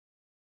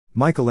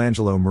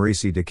Michelangelo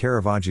Merisi de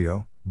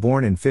Caravaggio,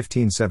 born in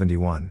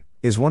 1571,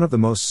 is one of the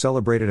most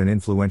celebrated and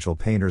influential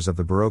painters of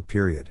the Baroque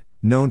period,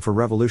 known for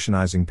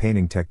revolutionizing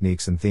painting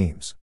techniques and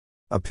themes.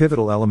 A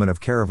pivotal element of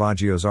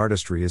Caravaggio's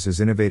artistry is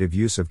his innovative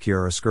use of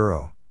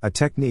chiaroscuro, a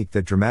technique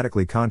that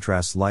dramatically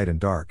contrasts light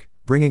and dark,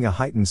 bringing a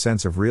heightened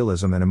sense of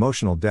realism and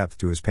emotional depth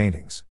to his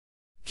paintings.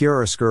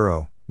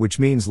 Chiaroscuro, which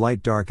means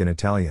light-dark in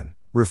Italian,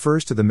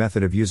 refers to the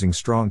method of using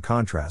strong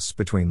contrasts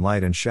between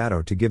light and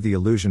shadow to give the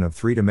illusion of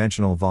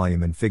three-dimensional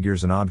volume in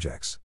figures and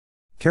objects.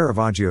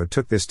 Caravaggio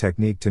took this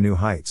technique to new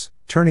heights,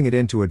 turning it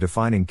into a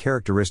defining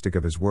characteristic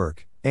of his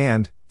work,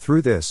 and,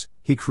 through this,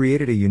 he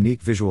created a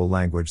unique visual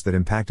language that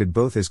impacted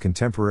both his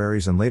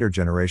contemporaries and later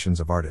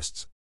generations of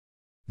artists.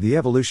 The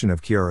evolution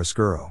of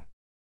chiaroscuro.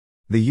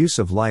 The use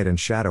of light and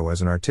shadow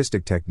as an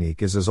artistic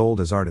technique is as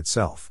old as art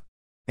itself.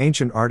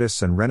 Ancient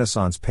artists and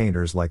Renaissance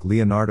painters like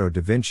Leonardo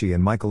da Vinci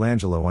and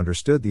Michelangelo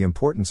understood the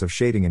importance of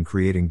shading and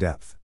creating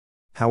depth.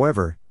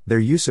 However, their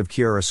use of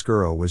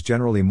chiaroscuro was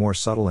generally more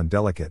subtle and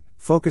delicate,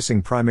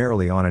 focusing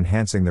primarily on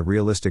enhancing the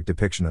realistic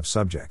depiction of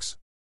subjects.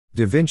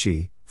 Da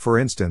Vinci, for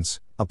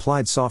instance,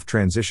 applied soft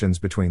transitions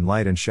between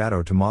light and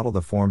shadow to model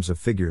the forms of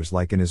figures,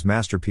 like in his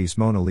masterpiece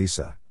Mona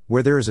Lisa,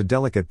 where there is a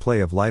delicate play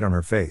of light on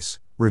her face,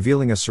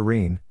 revealing a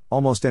serene,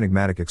 almost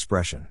enigmatic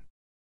expression.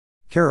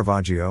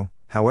 Caravaggio,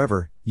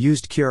 however,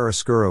 used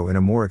chiaroscuro in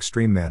a more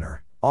extreme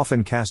manner,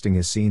 often casting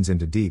his scenes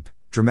into deep,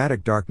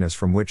 dramatic darkness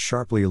from which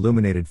sharply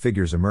illuminated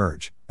figures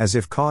emerge, as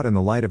if caught in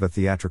the light of a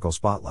theatrical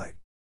spotlight.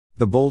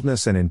 The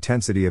boldness and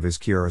intensity of his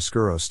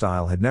chiaroscuro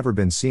style had never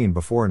been seen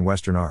before in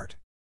Western art.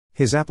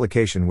 His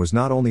application was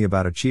not only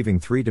about achieving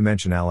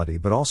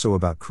three-dimensionality but also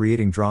about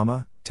creating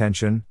drama,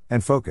 tension,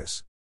 and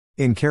focus.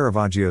 In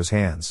Caravaggio's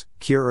hands,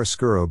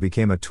 chiaroscuro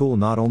became a tool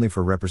not only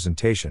for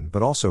representation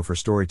but also for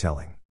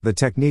storytelling. The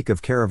technique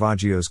of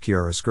Caravaggio's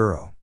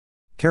chiaroscuro.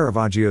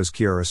 Caravaggio's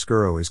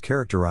chiaroscuro is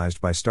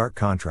characterized by stark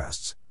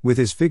contrasts, with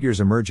his figures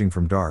emerging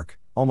from dark,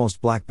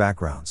 almost black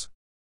backgrounds.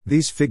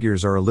 These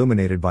figures are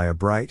illuminated by a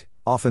bright,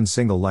 often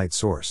single light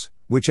source,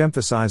 which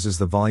emphasizes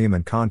the volume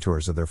and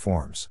contours of their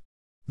forms.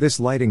 This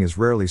lighting is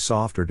rarely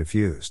soft or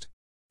diffused.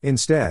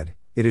 Instead,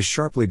 it is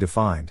sharply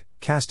defined,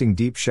 casting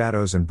deep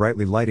shadows and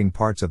brightly lighting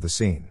parts of the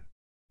scene.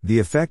 The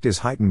effect is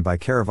heightened by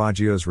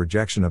Caravaggio's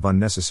rejection of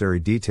unnecessary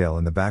detail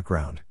in the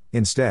background,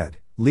 instead,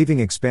 leaving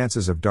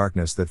expanses of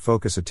darkness that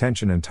focus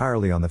attention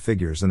entirely on the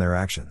figures and their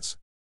actions.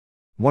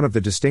 One of the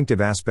distinctive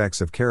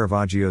aspects of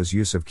Caravaggio's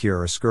use of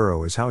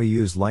chiaroscuro is how he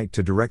used light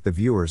to direct the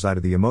viewer's eye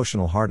to the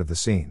emotional heart of the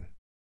scene.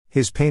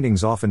 His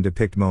paintings often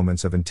depict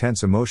moments of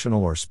intense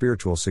emotional or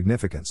spiritual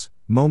significance,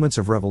 moments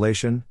of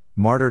revelation,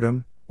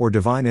 martyrdom, or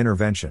divine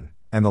intervention,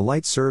 and the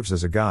light serves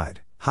as a guide,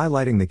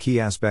 highlighting the key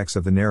aspects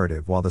of the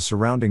narrative while the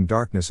surrounding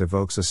darkness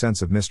evokes a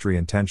sense of mystery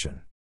and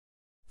tension.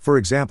 For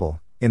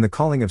example, in The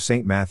Calling of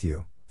St.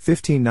 Matthew,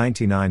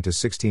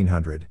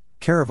 1599–1600,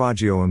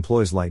 Caravaggio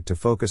employs light to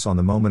focus on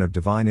the moment of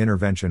divine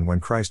intervention when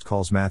Christ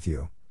calls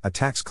Matthew, a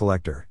tax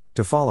collector,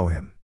 to follow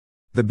him.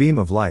 The beam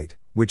of light,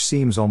 which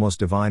seems almost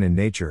divine in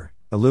nature,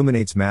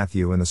 illuminates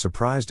Matthew and the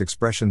surprised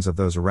expressions of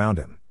those around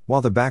him,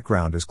 while the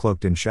background is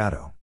cloaked in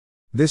shadow.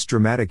 This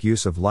dramatic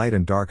use of light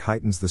and dark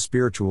heightens the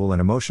spiritual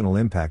and emotional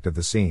impact of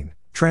the scene,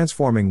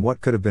 transforming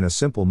what could have been a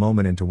simple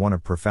moment into one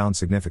of profound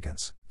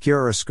significance.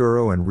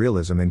 Chiaroscuro and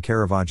realism in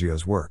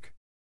Caravaggio's work.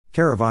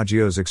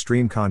 Caravaggio's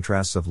extreme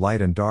contrasts of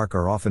light and dark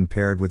are often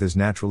paired with his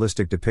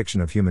naturalistic depiction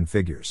of human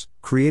figures,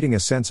 creating a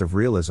sense of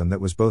realism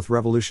that was both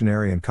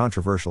revolutionary and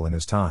controversial in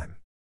his time.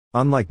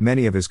 Unlike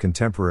many of his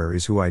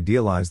contemporaries who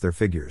idealized their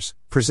figures,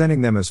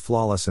 presenting them as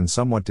flawless and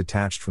somewhat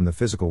detached from the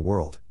physical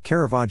world,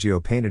 Caravaggio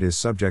painted his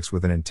subjects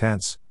with an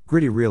intense,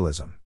 gritty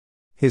realism.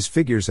 His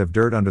figures have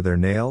dirt under their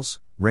nails,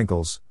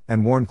 wrinkles,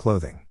 and worn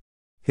clothing.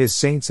 His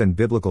saints and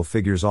biblical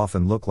figures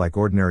often look like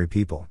ordinary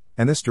people,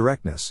 and this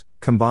directness,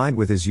 combined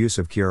with his use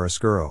of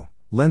chiaroscuro,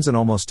 lends an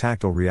almost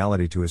tactile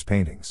reality to his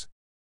paintings.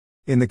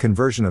 In The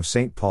Conversion of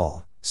St.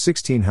 Paul,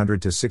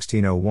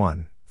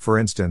 1600–1601, for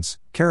instance,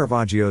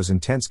 Caravaggio's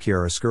intense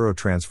chiaroscuro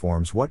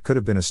transforms what could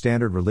have been a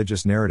standard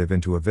religious narrative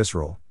into a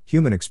visceral,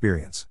 human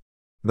experience.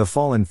 The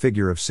fallen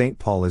figure of St.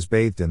 Paul is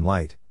bathed in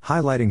light,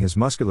 highlighting his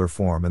muscular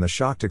form and the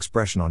shocked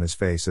expression on his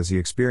face as he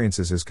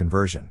experiences his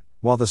conversion,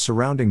 while the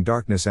surrounding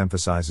darkness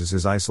emphasizes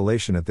his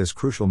isolation at this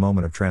crucial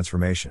moment of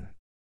transformation.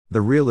 The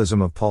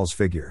realism of Paul's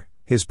figure,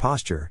 his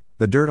posture,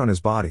 the dirt on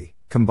his body,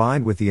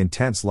 combined with the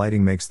intense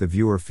lighting makes the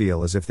viewer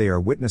feel as if they are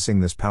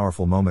witnessing this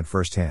powerful moment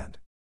firsthand.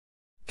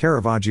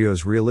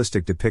 Caravaggio's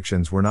realistic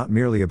depictions were not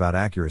merely about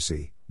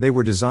accuracy, they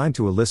were designed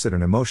to elicit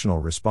an emotional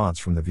response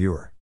from the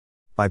viewer.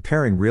 By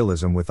pairing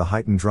realism with the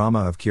heightened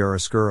drama of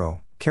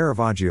chiaroscuro,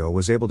 Caravaggio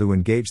was able to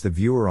engage the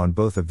viewer on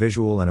both a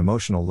visual and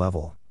emotional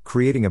level,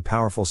 creating a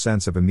powerful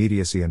sense of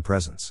immediacy and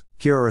presence.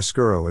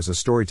 Chiaroscuro as a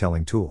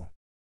storytelling tool.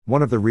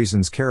 One of the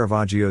reasons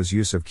Caravaggio's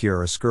use of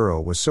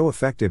chiaroscuro was so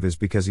effective is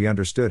because he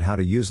understood how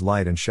to use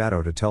light and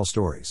shadow to tell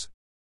stories.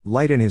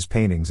 Light in his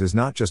paintings is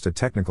not just a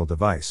technical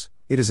device,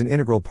 it is an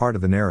integral part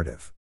of the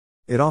narrative.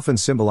 It often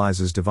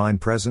symbolizes divine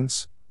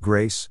presence,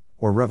 grace,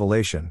 or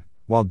revelation,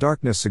 while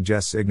darkness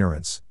suggests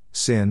ignorance,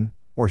 sin,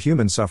 or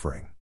human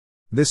suffering.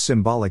 This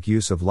symbolic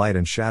use of light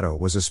and shadow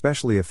was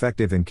especially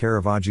effective in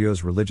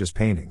Caravaggio's religious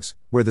paintings,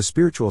 where the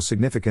spiritual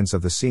significance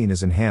of the scene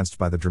is enhanced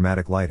by the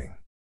dramatic lighting.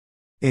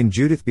 In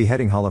Judith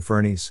beheading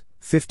Holofernes,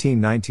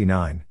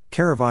 1599,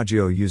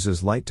 Caravaggio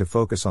uses light to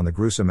focus on the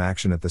gruesome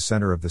action at the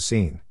center of the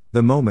scene,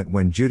 the moment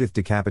when Judith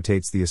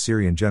decapitates the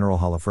Assyrian general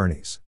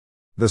Holofernes.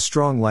 The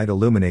strong light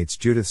illuminates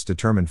Judith's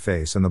determined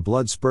face and the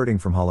blood spurting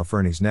from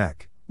Holofernes'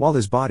 neck, while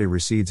his body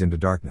recedes into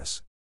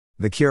darkness.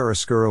 The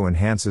chiaroscuro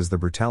enhances the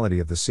brutality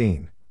of the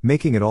scene,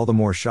 making it all the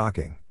more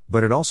shocking,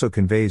 but it also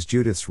conveys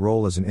Judith's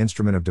role as an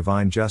instrument of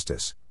divine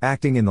justice,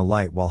 acting in the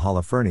light while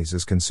Holofernes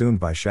is consumed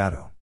by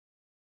shadow.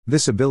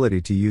 This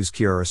ability to use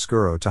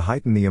chiaroscuro to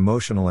heighten the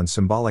emotional and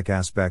symbolic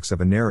aspects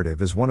of a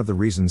narrative is one of the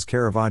reasons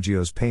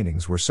Caravaggio's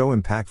paintings were so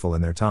impactful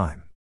in their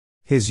time.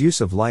 His use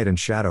of light and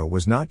shadow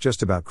was not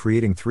just about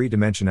creating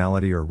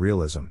three-dimensionality or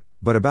realism,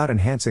 but about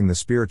enhancing the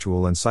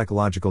spiritual and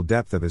psychological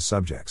depth of his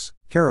subjects.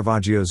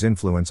 Caravaggio's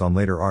influence on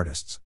later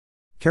artists.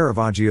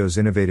 Caravaggio's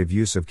innovative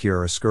use of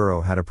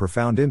chiaroscuro had a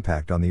profound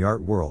impact on the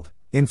art world,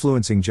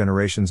 influencing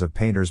generations of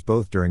painters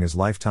both during his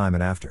lifetime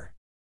and after.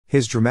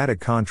 His dramatic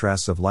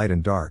contrasts of light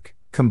and dark,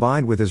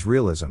 combined with his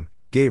realism,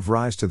 gave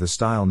rise to the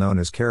style known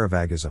as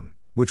Caravaggism,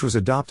 which was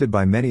adopted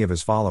by many of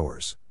his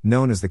followers,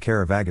 known as the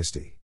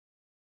Caravaggisti.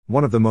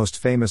 One of the most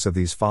famous of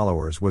these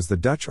followers was the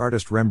Dutch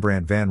artist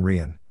Rembrandt van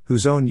Rijn,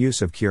 whose own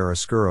use of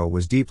chiaroscuro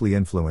was deeply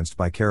influenced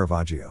by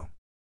Caravaggio.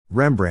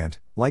 Rembrandt,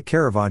 like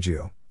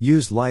Caravaggio,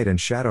 used light and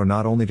shadow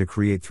not only to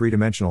create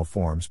three-dimensional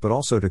forms but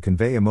also to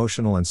convey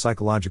emotional and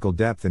psychological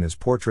depth in his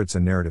portraits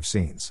and narrative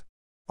scenes.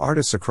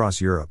 Artists across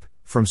Europe,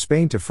 from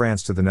Spain to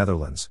France to the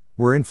Netherlands,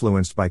 were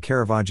influenced by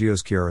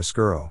Caravaggio's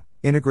chiaroscuro,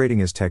 integrating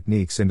his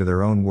techniques into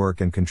their own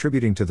work and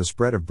contributing to the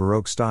spread of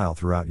Baroque style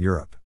throughout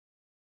Europe.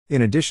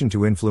 In addition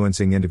to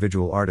influencing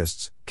individual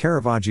artists,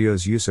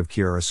 Caravaggio's use of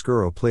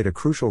chiaroscuro played a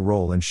crucial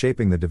role in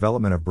shaping the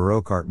development of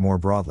Baroque art more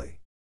broadly.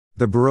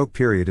 The Baroque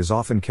period is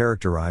often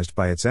characterized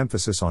by its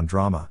emphasis on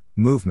drama,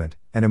 movement,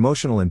 and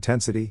emotional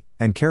intensity,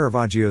 and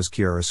Caravaggio's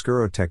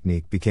chiaroscuro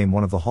technique became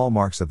one of the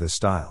hallmarks of this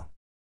style.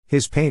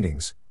 His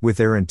paintings, with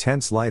their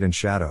intense light and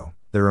shadow,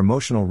 their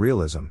emotional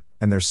realism,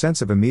 and their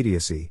sense of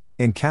immediacy,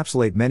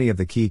 encapsulate many of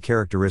the key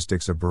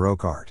characteristics of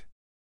Baroque art.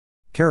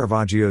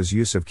 Caravaggio's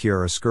use of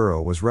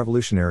chiaroscuro was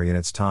revolutionary in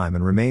its time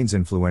and remains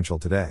influential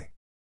today.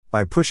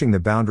 By pushing the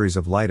boundaries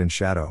of light and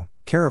shadow,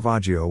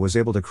 Caravaggio was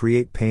able to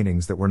create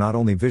paintings that were not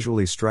only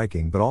visually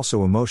striking but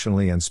also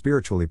emotionally and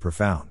spiritually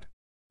profound.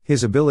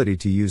 His ability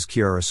to use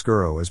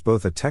chiaroscuro as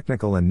both a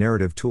technical and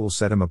narrative tool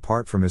set him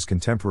apart from his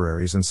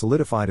contemporaries and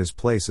solidified his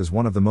place as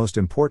one of the most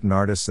important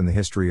artists in the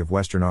history of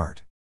Western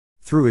art.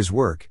 Through his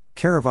work,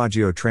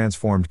 Caravaggio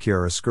transformed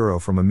chiaroscuro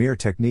from a mere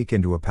technique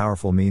into a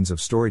powerful means of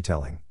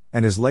storytelling,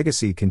 and his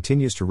legacy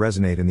continues to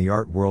resonate in the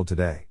art world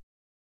today.